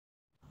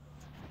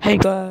Hey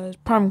guys,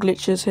 Prime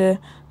Glitches here.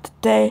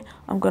 Today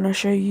I'm gonna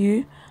show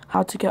you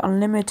how to get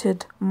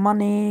unlimited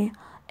money,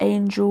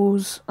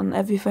 angels and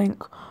everything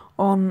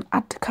on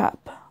Add to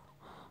Cap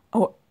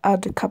or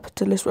Add to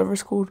Capitalist, whatever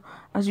it's called.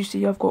 As you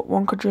see, I've got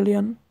 1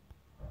 quadrillion.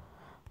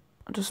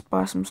 I'll just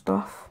buy some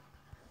stuff.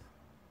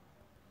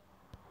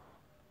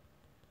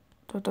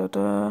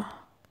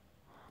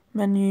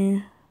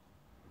 Menu,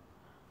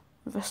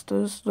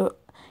 investors.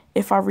 Look,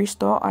 if I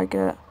restart, I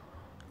get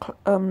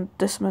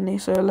this many.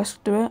 So let's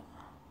do it.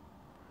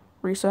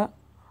 Reset.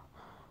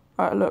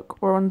 Alright,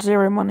 look, we're on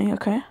 0 money,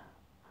 okay?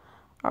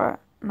 Alright,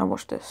 now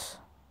watch this.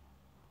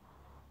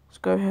 Let's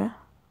go here.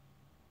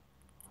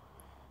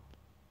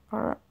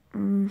 Alright,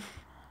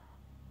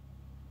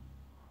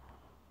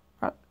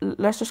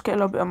 let's just get a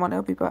little bit of money,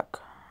 I'll be back.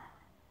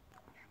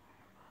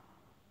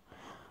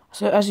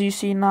 So as you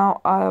see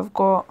now, I've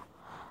got,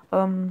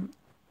 I'm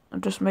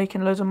just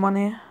making loads of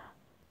money.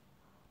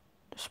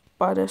 Just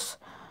buy this.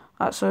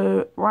 Alright,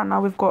 so right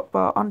now we've got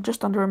about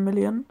just under 1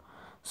 million.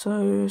 So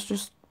let's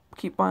just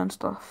keep buying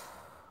stuff.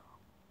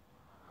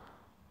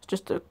 It's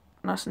just a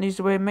nice and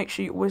easy way. Make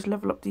sure you always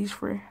level up these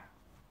 3.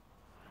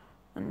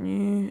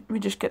 And let me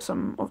just get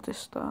some of this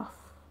stuff.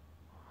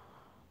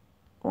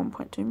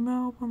 1.2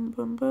 mil, boom,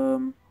 boom,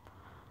 boom.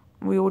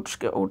 We will just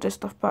get all this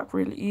stuff back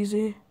really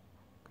easy.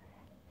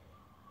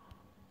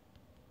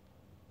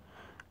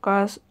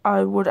 Guys,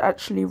 I would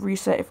actually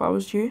reset if I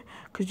was you,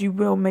 because you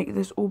will make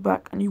this all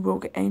back and you will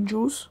get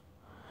angels.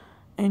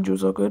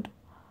 Angels are good.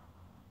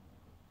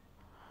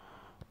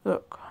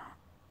 Look.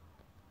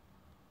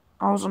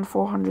 I was on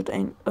 400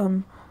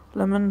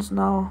 lemons,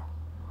 now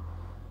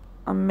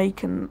I'm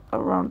making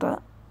around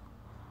that.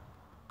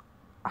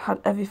 I had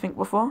everything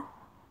before.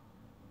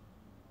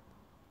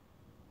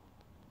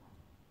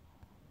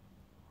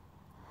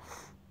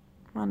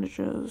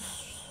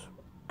 Managers,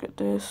 get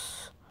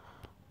this.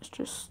 It's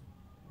just,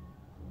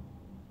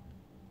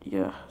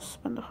 yeah,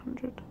 spend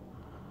 100.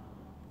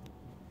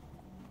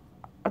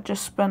 I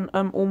just spent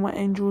all my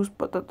angels,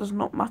 but that does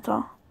not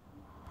matter.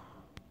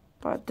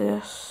 Buy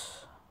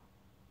this.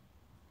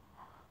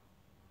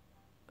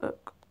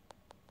 Look.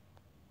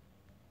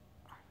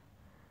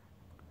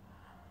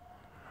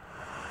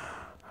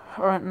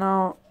 Alright,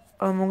 now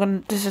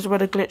this is where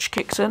the glitch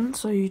kicks in,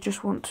 so you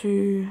just want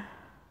to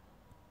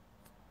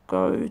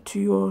go to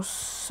your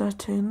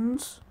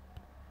settings.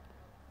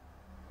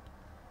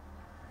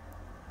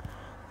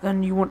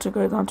 Then you want to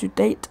go down to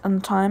date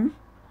and time.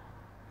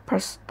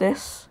 Press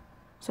this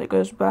so it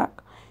goes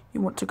back.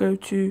 You want to go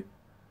to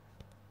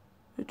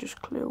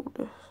just clear all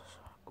this.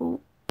 Oh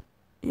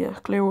yeah,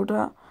 clear all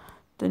that.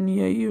 Then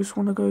yeah, you just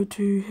want to go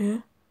to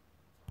here.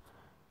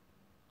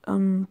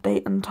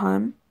 Date and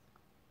time.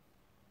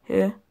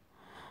 Here.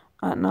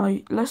 Now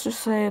let's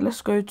just say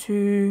let's go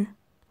to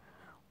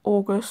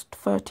August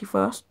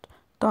 31st.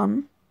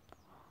 Done.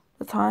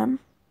 The time.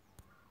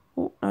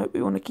 Oh no,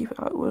 we want to keep it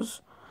how it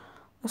was.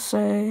 Let's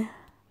say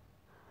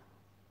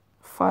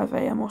 5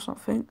 AM or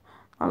something.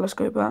 Now let's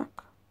go back.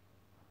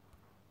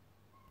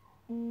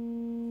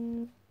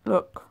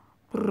 Look.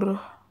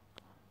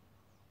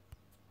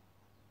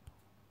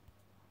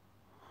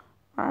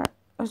 Alright,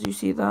 as you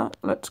see that,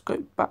 let's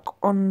go back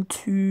on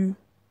to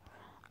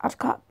Add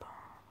Cap.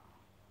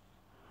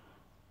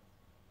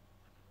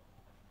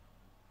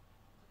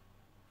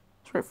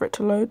 Let's wait for it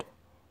to load.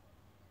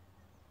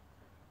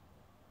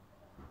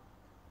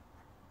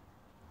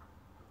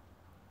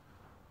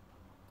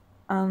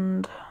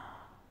 And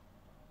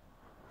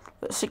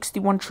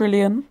 61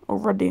 trillion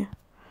already,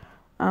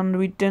 and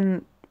we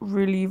didn't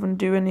really even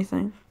do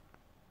anything.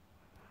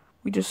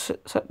 We just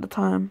set the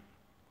time.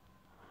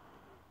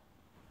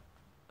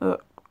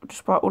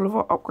 Just buy all of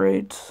our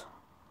upgrades.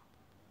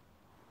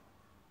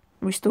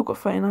 We still got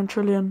 39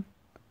 trillion.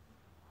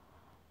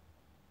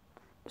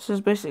 This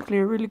is basically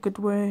a really good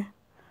way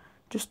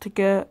just to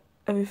get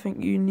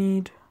everything you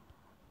need.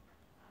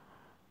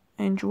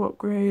 Angel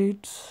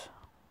upgrades.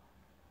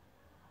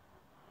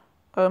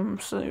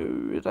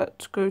 So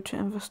let's go to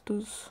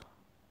investors.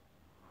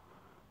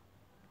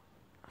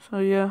 So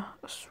yeah,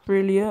 that's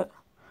really it.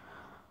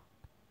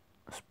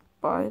 Let's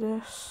buy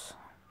this.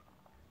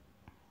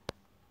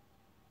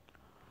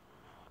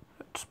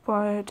 Let's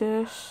buy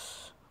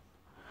this.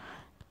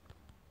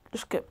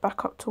 Just get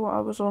back up to what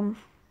I was on.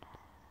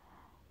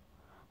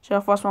 See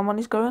how fast my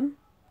money's going?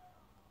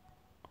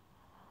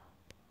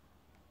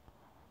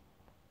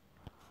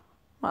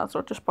 Might as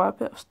well just buy a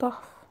bit of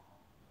stuff.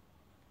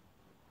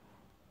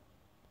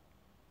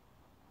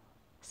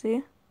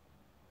 See?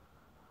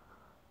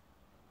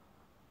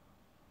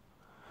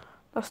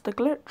 That's the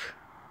glitch.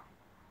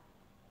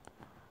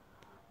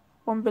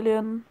 1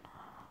 billion.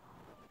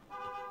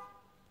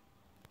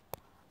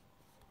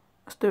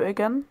 Let's do it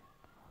again.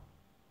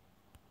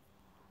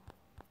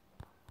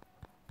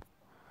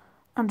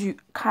 And you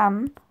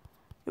can,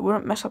 it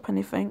won't mess up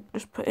anything,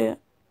 just put it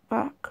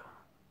back.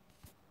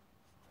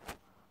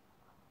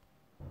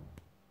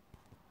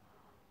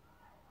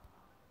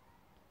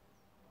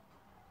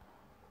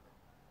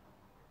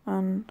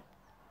 And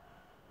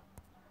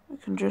we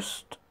can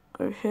just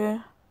go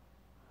here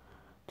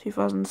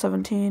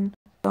 2017,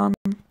 done.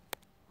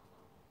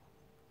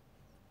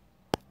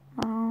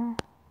 Now,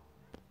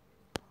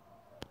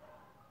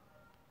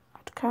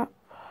 add cap.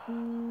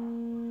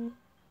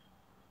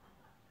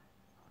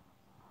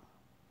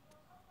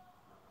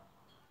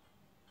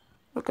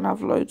 We're gonna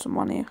have loads of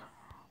money.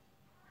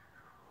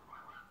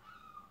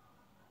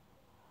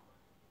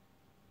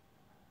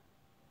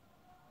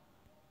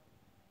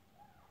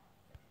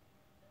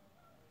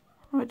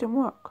 Oh, it didn't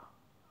work.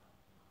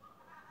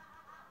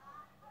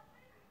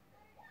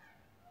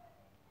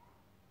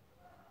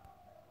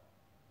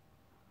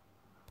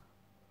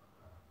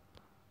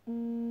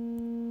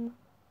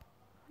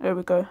 There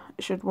we go.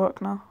 It should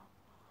work now.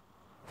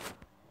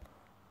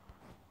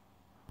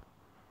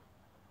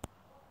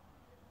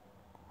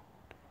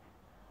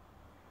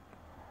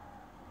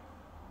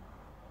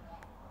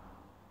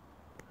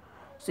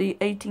 See,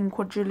 18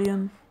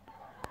 quadrillion.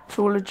 It's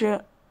all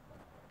legit.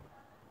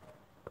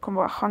 Come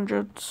by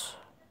hundreds.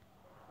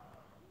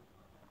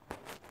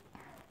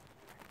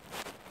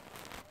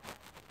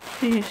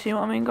 You see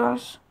what I mean,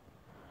 guys?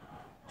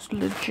 It's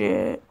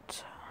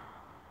legit.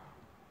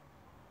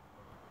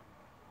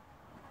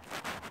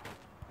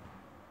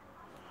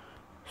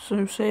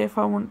 So say if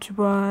I want to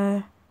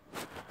buy,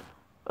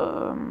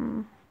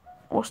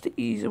 what's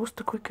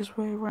the quickest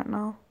way right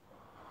now?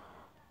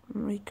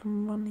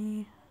 Making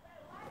money.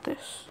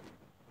 This.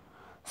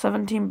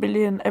 17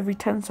 billion every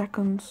 10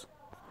 seconds.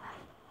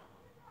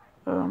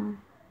 Do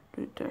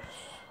this.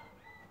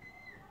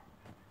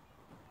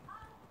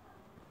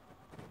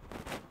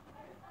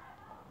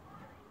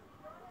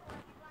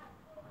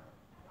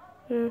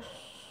 This.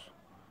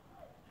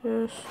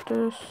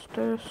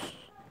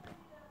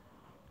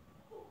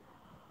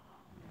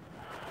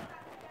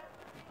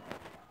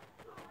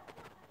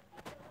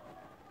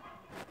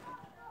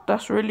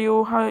 That's really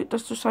all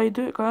that's just how you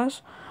do it,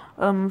 guys.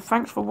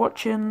 Thanks for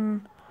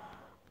watching.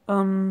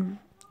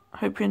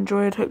 Hope you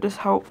enjoyed, hope this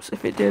helps.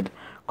 If it did,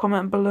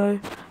 comment below.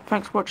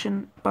 Thanks for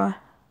watching, bye.